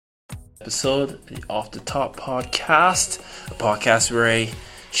Episode, the Off the Top podcast, a podcast where I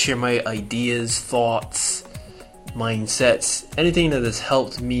share my ideas, thoughts, mindsets, anything that has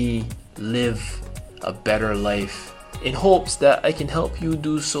helped me live a better life in hopes that I can help you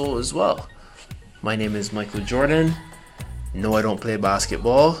do so as well. My name is Michael Jordan. No, I don't play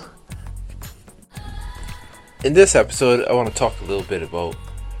basketball. In this episode, I want to talk a little bit about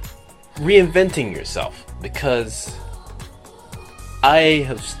reinventing yourself, because I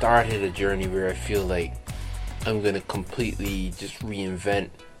have started a journey where I feel like I'm going to completely just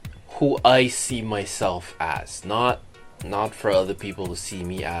reinvent who I see myself as. Not for other people to see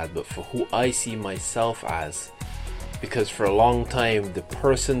me as, but for who I see myself as. Because for a long time, the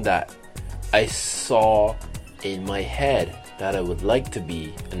person that I saw in my head that I would like to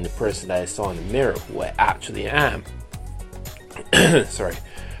be, and the person that I saw in the mirror, who I actually am,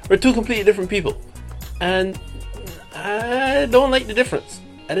 we're two completely different people. And I don't like the difference.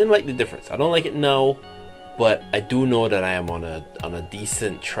 I didn't like the difference. I don't like it now, but I do know that I am on a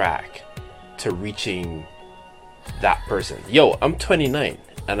decent track to reaching that person. I'm 29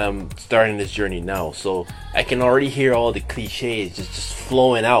 and I'm starting this journey now, so I can already hear all the cliches just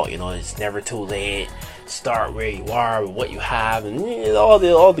flowing out. It's never too late. Start where you are, with what you have, and all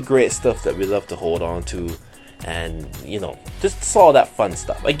the great stuff that we love to hold on to. And just all that fun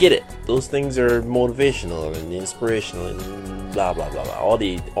stuff. I get it. Those things are motivational and inspirational and blah blah blah blah. All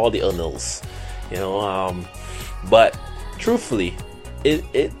the unnils, But truthfully,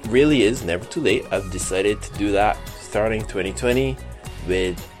 it really is never too late. I've decided to do that starting 2020.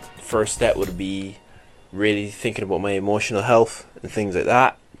 With first step would be really thinking about my emotional health and things like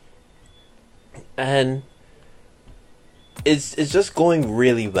that. And it's just going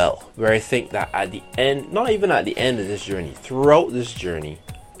really well, where I think that at the end, not even at the end of this journey, throughout this journey,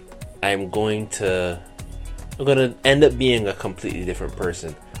 I'm going to end up being a completely different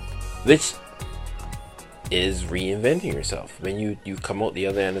person, which is reinventing yourself. When you come out the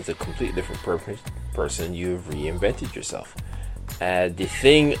other end as a completely different person, you've reinvented yourself. The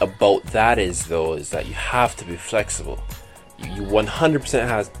thing about that is that you have to be flexible. You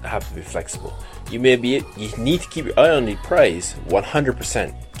 100% have to be flexible. You need to keep your eye on the prize.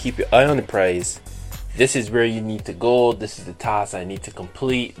 100%. Keep your eye on the prize. This is where you need to go. This is the task I need to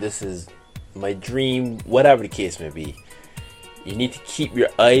complete. This is my dream. Whatever the case may be. You need to keep your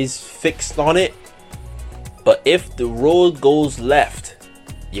eyes fixed on it. But if the road goes left,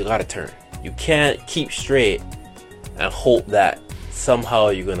 you gotta turn. You can't keep straight and hope that somehow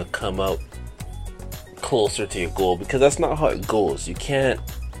you're gonna come out closer to your goal, because that's not how it goes. You can't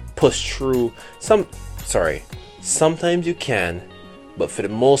push through. Sometimes you can, but for the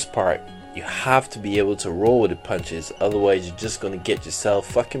most part, you have to be able to roll with the punches. Otherwise, you're just gonna get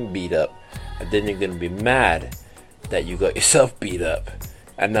yourself fucking beat up, and then you're gonna be mad that you got yourself beat up,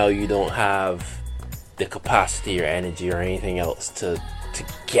 and now you don't have the capacity or energy or anything else to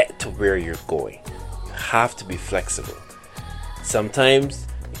get to where you're going. You have to be flexible. Sometimes,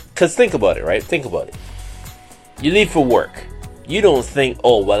 because think about it, right? Think about it. You leave for work. You don't think,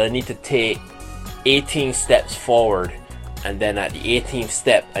 I need to take 18 steps forward, and then at the 18th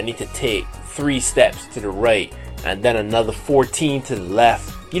step, I need to take 3 steps to the right, and then another 14 to the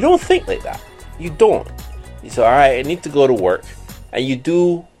left. You don't think like that. You don't. You say, alright, I need to go to work, and you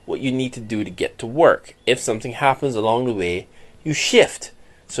do what you need to do to get to work. If something happens along the way, you shift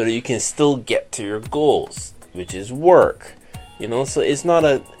so that you can still get to your goals, which is work. So it's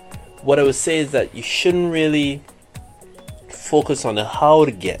not what I would say is that you shouldn't really focus on the how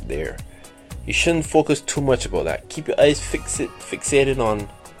to get there. You shouldn't focus too much about that. Keep your eyes fixated on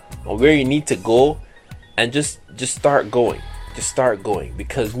where you need to go, and just start going. Just start going.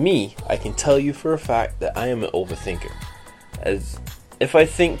 Because I can tell you for a fact that I am an overthinker. As if I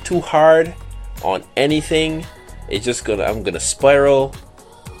think too hard on anything, I'm gonna spiral,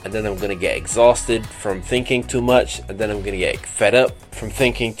 and then I'm gonna get exhausted from thinking too much, and then I'm gonna get fed up from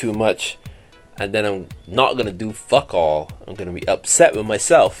thinking too much. And then I'm not going to do fuck all. I'm going to be upset with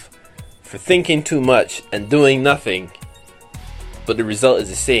myself for thinking too much and doing nothing. But the result is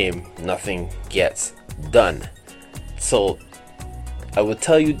the same. Nothing gets done. So I would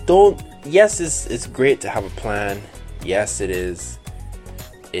tell you, yes, it's great to have a plan. Yes, it is.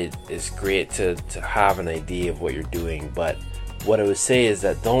 It is great to have an idea of what you're doing. But what I would say is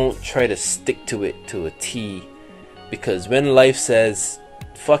that don't try to stick to it to a T. Because when life says,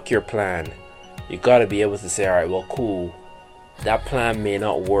 fuck your plan, you gotta be able to say, alright, well, cool, that plan may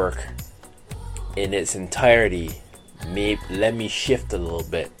not work in its entirety. Let me shift a little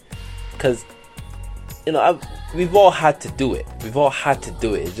bit. Because, we've all had to do it.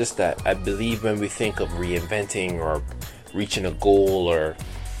 It's just that I believe when we think of reinventing or reaching a goal or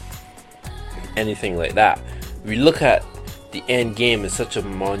anything like that. We look at the end game as such a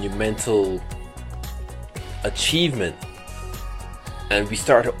monumental achievement, and we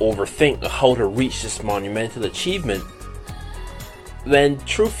start to overthink how to reach this monumental achievement, when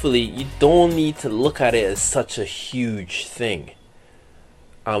truthfully you don't need to look at it as such a huge thing.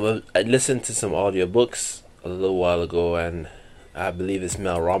 I listened to some audiobooks a little while ago, and I believe it's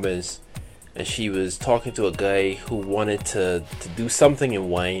Mel Robbins, and she was talking to a guy who wanted to do something in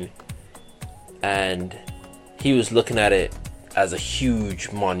wine, and he was looking at it as a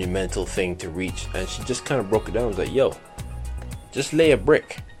huge monumental thing to reach, and she just kind of broke it down. I was like, yo, just lay a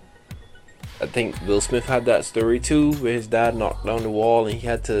brick. I think Will Smith had that story too, where his dad knocked down the wall and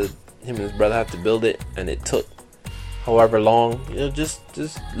him and his brother had to build it, and it took however long.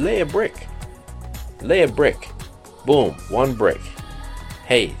 Just lay a brick. Lay a brick. Boom, one brick.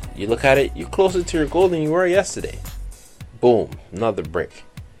 Hey, you look at it, you're closer to your goal than you were yesterday. Boom, another brick.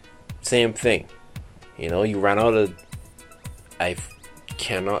 Same thing. You ran out of, I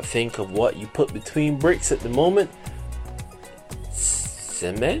cannot think of what you put between bricks at the moment.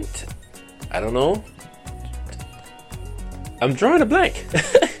 Cement? I don't know. I'm drawing a blank.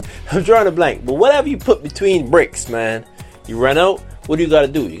 But whatever you put between bricks, man, you run out. What do you got to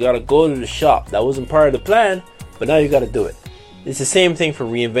do? You got to go to the shop. That wasn't part of the plan, but now you got to do it. It's the same thing for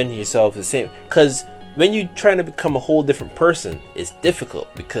reinventing yourself. The same, because when you're trying to become a whole different person, it's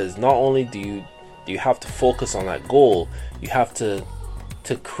difficult, because not only do you have to focus on that goal, you have to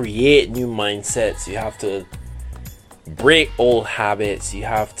create new mindsets, you have to break old habits, you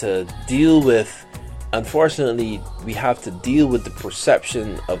have to deal with, unfortunately, we have to deal with the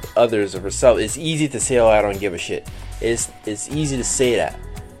perception of others of ourselves. It's easy to say, oh, I don't give a shit. It's easy to say that,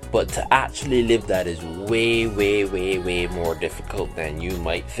 but to actually live that is way, way, way, way more difficult than you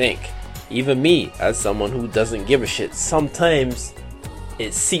might think. Even me, as someone who doesn't give a shit, sometimes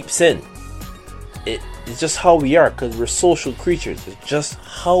it seeps in. It's just how we are, because we're social creatures. It's just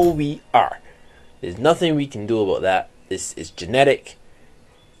how we are. There's nothing we can do about that. It's genetic.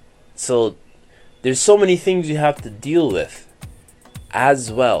 So there's so many things you have to deal with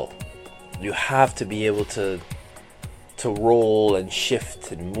as well. You have to be able to roll and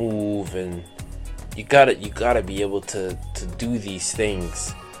shift and move, and you gotta be able to do these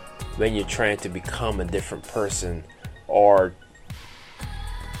things when you're trying to become a different person or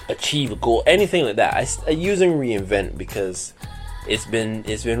achieve a goal, anything like that. I using reinvent because it's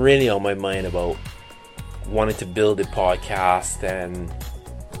been really on my mind about wanting to build a podcast and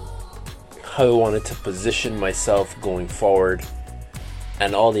how I wanted to position myself going forward,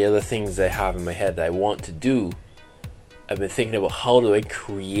 and all the other things I have in my head that I want to do. I've been thinking about how do I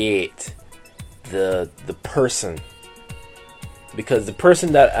create the person, because the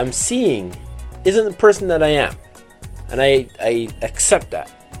person that I'm seeing isn't the person that I am, and I accept that.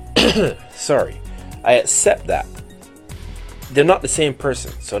 Sorry, I accept that they're not the same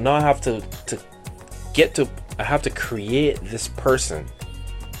person. So now I have to I have to create this person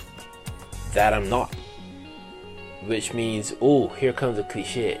that I'm not, which means, oh, here comes a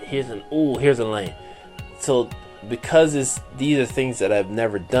cliche. Here's a line. So because these are things that I've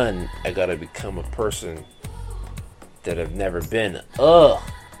never done, I gotta become a person that I've never been.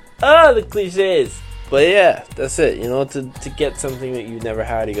 The cliches. But yeah, that's it. To get something that you've never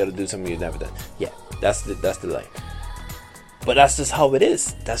had, you gotta do something you've never done. Yeah, that's the line. But that's just how it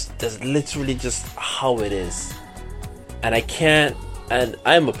is. That's literally just how it is. And I can't. And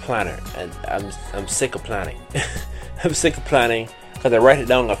I'm a planner, and I'm sick of planning. I'm sick of planning because I write it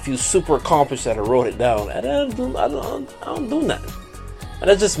down. I feel super accomplished that I wrote it down, and I don't do nothing. And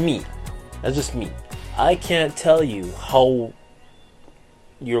that's just me. I can't tell you how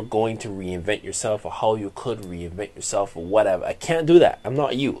you're going to reinvent yourself, or how you could reinvent yourself, or whatever. I can't do that. I'm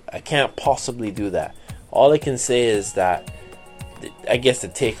not you. I can't possibly do that. All I can say is that, I guess the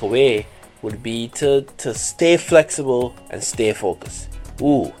takeaway would be to stay flexible and stay focused.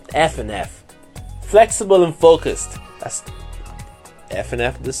 Ooh, F and F. Flexible and focused. That's F and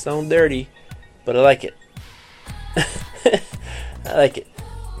F does sound dirty, but I like it. I like it.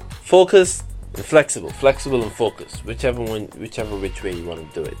 Focused and flexible. Flexible and focused. Whichever which way you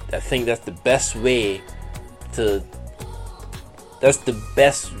want to do it. I think that's the best way to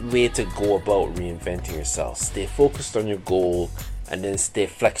go about reinventing yourself. Stay focused on your goal, and then stay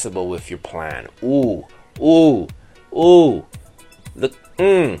flexible with your plan. Ooh. Look,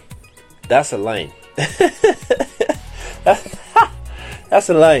 that's a line. That's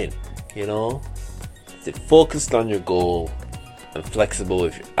a line. Stay focused on your goal and flexible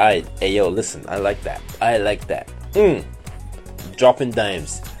with your. Hey yo, listen, I like that. Dropping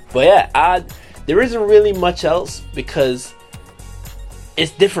dimes. But yeah, there isn't really much else, because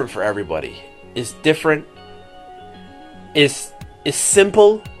it's different for everybody. is different. It's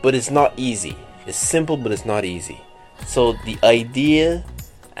simple, but it's not easy. It's simple, but it's not easy. So the idea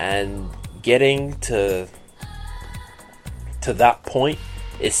and getting to that point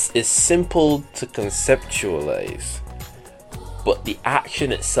is simple to conceptualize, but the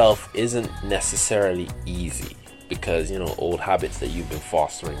action itself isn't necessarily easy, because old habits that you've been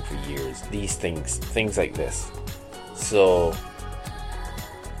fostering for years, these things like this. So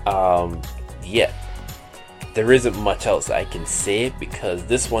yeah, there isn't much else I can say, because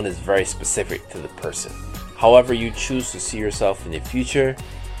this one is very specific to the person. However you choose to see yourself in the future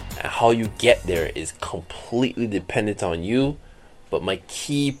and how you get there is completely dependent on you, but my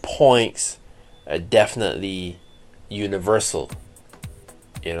key points are definitely universal.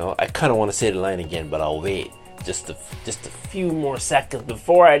 I kind of want to say the line again, but I'll wait just a few more seconds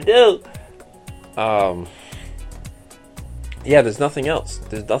before I do. Yeah, there's nothing else.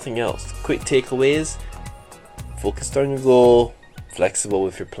 Quick takeaways: focused on your goal, flexible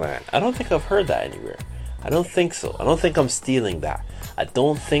with your plan. I don't think I've heard that anywhere. I don't think so. I don't think I'm stealing that. I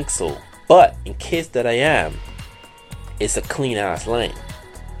don't think so. But in case that I am, it's a clean ass line.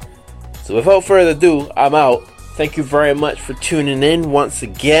 So without further ado, I'm out. Thank you very much for tuning in once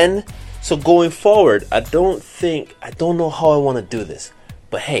again. So going forward, I don't know how I want to do this,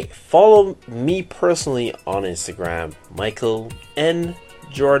 but hey, follow me personally on Instagram, Michael N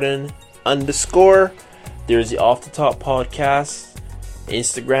Jordan _ There's the Off the Top Podcast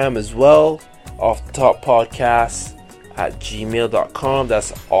Instagram as well, Off the Top Podcast at gmail.com.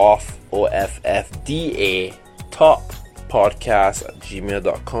 That's OFFDA Top Podcast at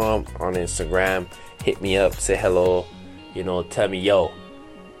gmail.com on Instagram. Hit me up, say hello, tell me, yo,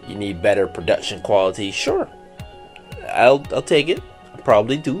 you need better production quality. Sure, I'll take it. I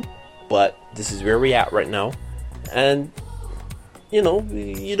probably do, but this is where we at right now, and you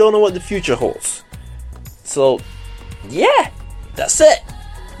don't know what the future holds. So yeah, that's it.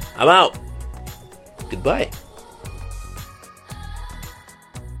 I'm out. Goodbye.